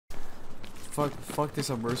Fuck this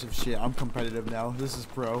immersive shit. I'm competitive now. This is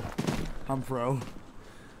pro. I'm pro.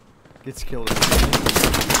 Gets killed.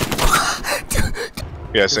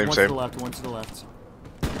 Yeah, same. One to the left, one to the left.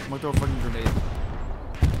 I'm gonna throw a fucking grenade.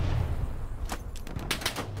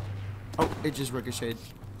 Oh, it just ricocheted.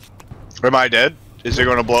 Am I dead? Is it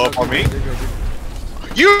gonna blow up on me? You're good.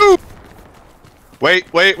 You! Wait.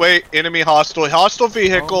 Enemy hostile. Hostile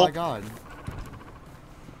vehicle. Oh my god.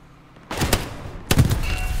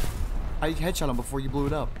 I headshot him before you blew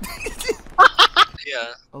it up.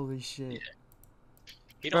 Yeah. Holy shit. Yeah.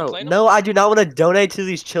 You don't Bro, play no, I do not want to donate to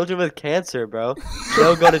these children with cancer, bro.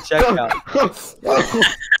 They'll go to checkout.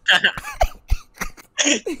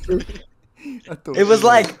 It was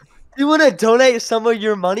like, you want to donate some of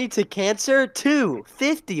your money to cancer? 2,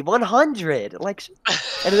 50, 100. Like,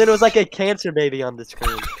 and then it was like a cancer baby on the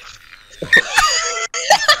screen.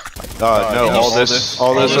 No, all this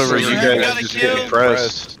over you guys just getting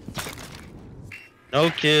pressed.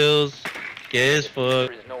 No kills. Gay as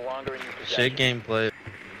fuck. Shit gameplay.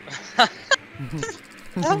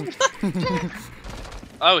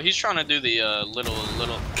 Oh, he's trying to do the little.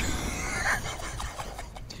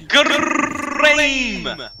 Game.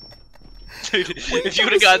 Dude, if you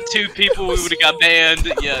would have got 2 people, we would have got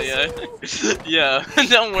banned. Yeah.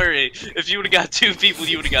 Don't worry. If you would have got 2 people,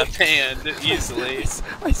 you would have got banned easily.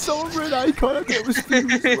 I saw a red icon. I thought it was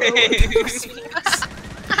famous, bro.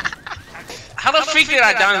 How the freak did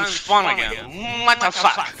I die in spawn again? What the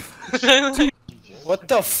fuck? What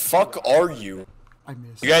the fuck are you? I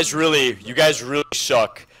missed. You guys really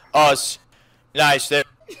suck. Us. Nice. There.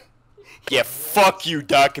 Yeah, fuck you,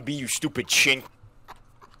 Dr. B, you stupid chink.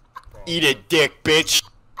 Eat a dick, bitch.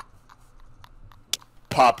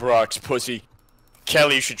 Pop rocks, pussy.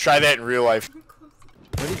 Kelly, you should try that in real life.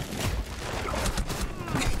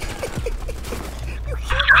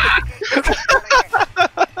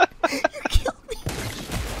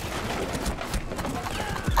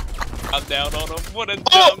 I'm down on him. What a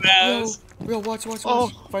dumbass. Yo, watch.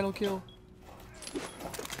 Final kill.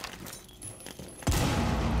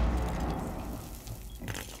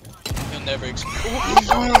 He'll never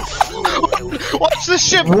Watch this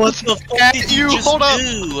shit! What the fuck did you just hold up!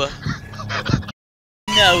 do?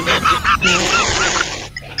 No.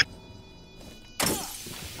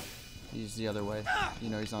 He's the other way. You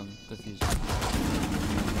know he's on the fusion.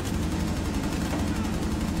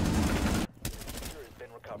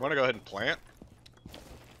 I'm gonna go ahead and plant.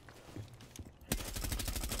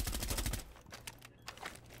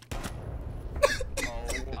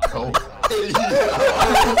 Oh.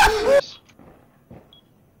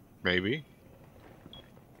 Maybe.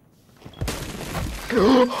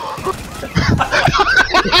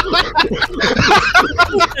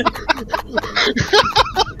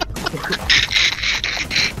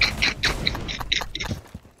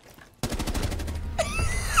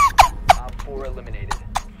 Op 4 eliminated.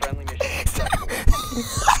 Friendly mission successful.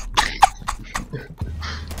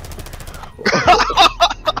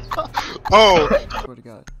 Oh! Swear to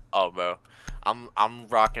God. Oh, bro. I'm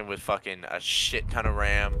rocking with fucking a shit ton of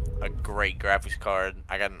RAM, a great graphics card.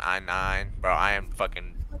 I got an i9, bro. I am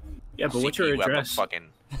fucking. Yeah, but what's your CPU address? Fucking.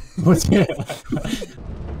 What's your?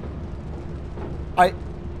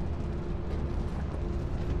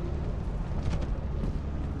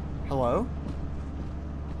 Hello?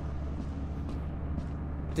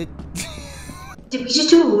 Did we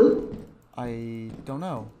just do a loop? I don't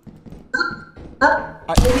know.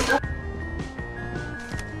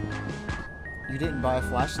 You didn't buy a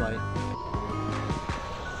flashlight.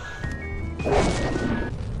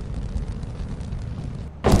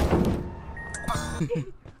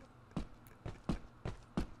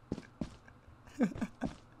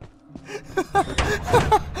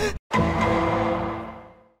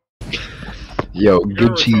 Yo,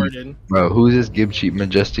 Gib Cheat, bro. Who's this Gib Cheat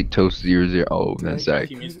Majestic Toast 00? Oh, that's Zach.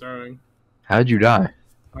 Teammate's throwing. How'd you die?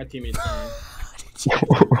 My teammate's throwing.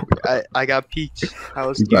 I got peach. How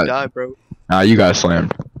else did you die, bro? Nah, you got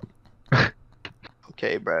slammed.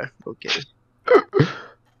 Okay, bro. Okay.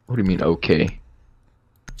 What do you mean, okay?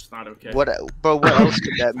 It's not okay. What, bro? What else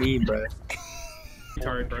could that mean, bro?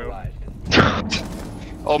 Retard, bro.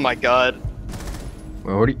 Oh my God.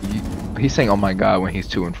 Well, what do you, he's saying, oh my god, when he's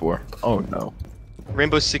 2 and 4. Oh no.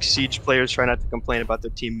 Rainbow Six Siege players try not to complain about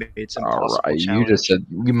their teammates. Alright, you just said,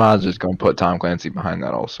 we might as well just gonna put Tom Clancy behind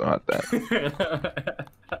that also, not that.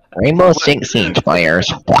 Rainbow Six Siege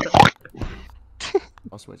players.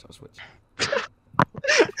 I'll switch.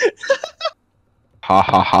 Ha ha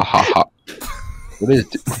ha ha ha. What is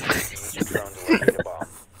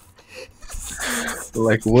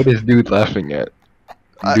like, what is dude laughing at?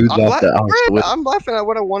 Dude's off the house. I'm laughing at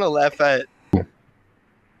what I want to laugh at.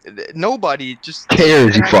 Nobody just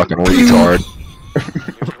cares, you fucking retard.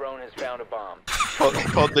 Your drone has found a bomb.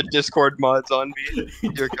 called the Discord mods on me.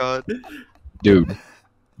 Dear God. Dude,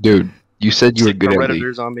 you said you were good at League.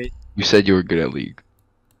 Redditors on me. You said you were good at League.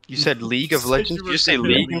 You said League of Legends? Did you say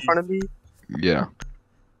League in front of me? Yeah.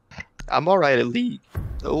 I'm alright at League.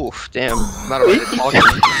 Oh, damn. I'm not alright at talking.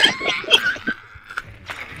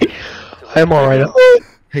 I'm alright at League.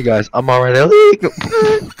 Hey guys, I'm alright at League.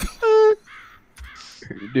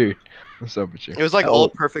 Dude, what's up with you? It was like all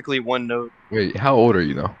perfectly one note. Wait, how old are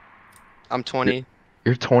you though? I'm 20.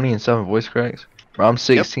 You're 20 and 7 voice cracks? Bro, I'm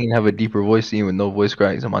 16, have a deeper voice than you with no voice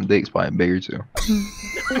cracks, and my dick's probably bigger too.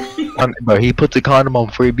 Bro, he puts a condom on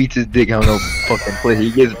before he beats his dick. I don't know fucking play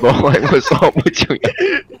he gets, bro. Like, what's up with you?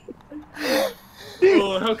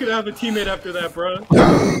 Oh, how could I have a teammate after that, bro?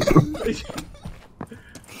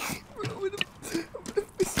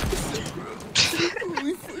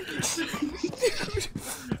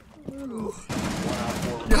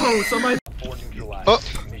 Yo, somebody.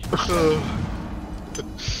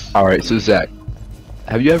 Alright, so Zach,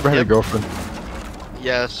 have you ever had a girlfriend?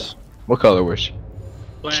 Yes. What color was she?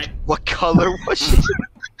 Black. What color was she?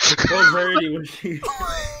 What variety was she?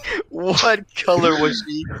 What color was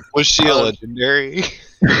she? Was she a legendary?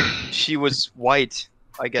 She was white,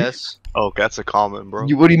 I guess. Oh, that's a common, bro.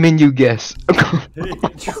 What do you mean you guess?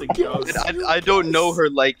 I don't know her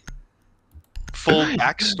like full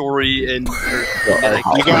backstory and her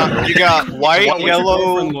you got white, What's your yellow.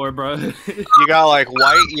 girlfriend lore, bro? You got like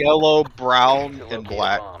white, yellow, brown, and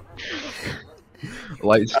black.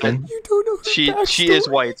 Light skin? You don't know her She is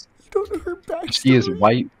white. You don't know her backstory. She is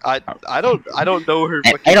white? I don't know her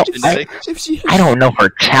fucking I don't know her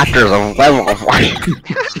chapters of level of white.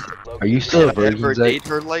 Are you still a virgin, ever Zach? date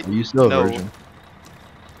her like? Are you still a No. virgin?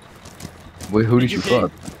 Wait, who did you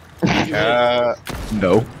fuck?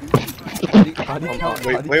 No.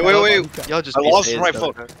 Wait. Y'all just I lost be my pissed,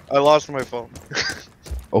 phone. though. I lost my phone.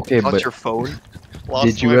 Okay, Lost but your phone? Lost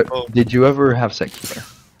did my you phone. did you ever have sex with her?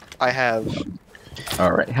 I have.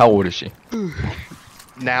 Alright, how old is she?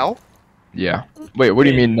 Now? Yeah. Wait, what do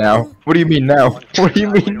you mean now? What do you mean now? What do you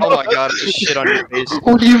mean? Oh my god, there's shit on your face.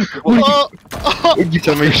 What do you you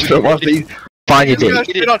tell me shit on my face? Find your dick.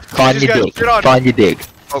 Find your dick. Find your dick.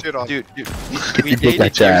 Oh, Shit on. dude, Get we your dick dated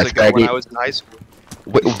out your years ass, ago when faggot. I was in high school.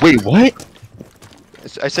 Wait, what?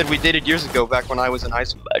 I said we dated years ago, back when I was in high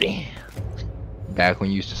school. Buddy. Back when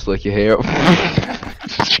you used to slick your hair up.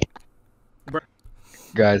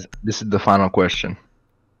 Guys, this is the final question.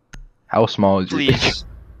 How small is your dick? Please.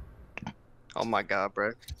 Oh my god,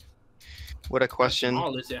 bro. What a question. How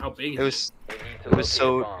small is it? How big It is was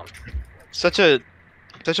so such a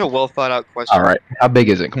well thought out question. Alright, how big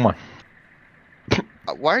is it? Come on.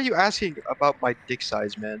 Why are you asking about my dick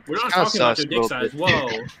size, man? We're It's not kinda talking about sus your a dick little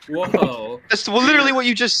size. bit. Whoa. That's literally what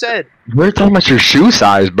you just said. We're talking about your shoe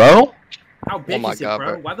size, bro. How big my is it, God, bro?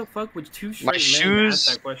 bro. Why the fuck would two My straight men ask shoes-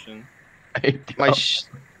 that question? My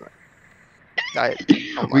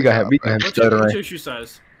we got him What's your stuttering. shoe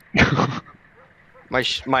size?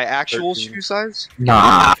 my actual shoe size?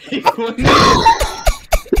 Nah.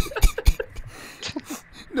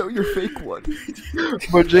 No, your fake one.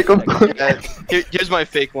 But Jacob. Yeah, here's my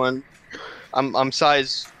fake one. I'm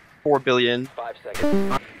size 4 billion. 5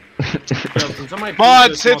 seconds. Yo, can somebody please do a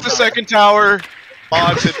Mods, small hit the tower? second tower.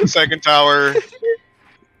 Mods, hit the second tower.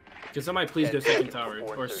 Can somebody please do a second tower?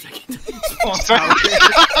 Or second Second-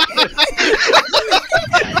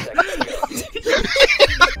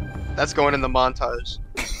 That's going in the montage.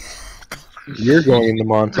 You're going in the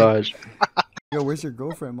montage. Yo, where's your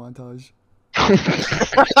girlfriend montage?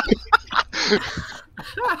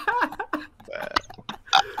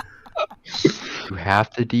 You have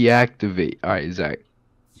to deactivate. Alright, Zach.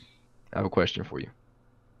 I have a question for you.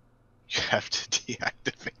 You have to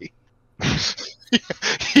deactivate.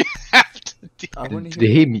 You have to I want to Did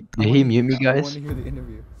hear. he mute me, I want guys? to hear the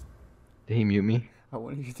interview. Did he mute me? I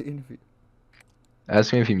want to hear the interview.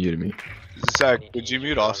 Ask me if he muted me. Zach, did you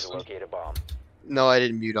mute To Austin? locate a bomb. No, I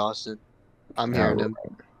didn't mute Austin. I'm hearing him.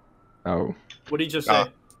 Oh. What did you just say?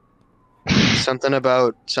 Something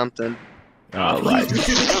about something. Alright.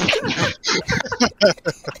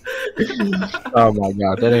 Oh my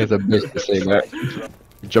god, that ain't a bitch to say that.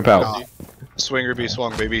 Jump out. Swinger be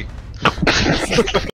swung, baby.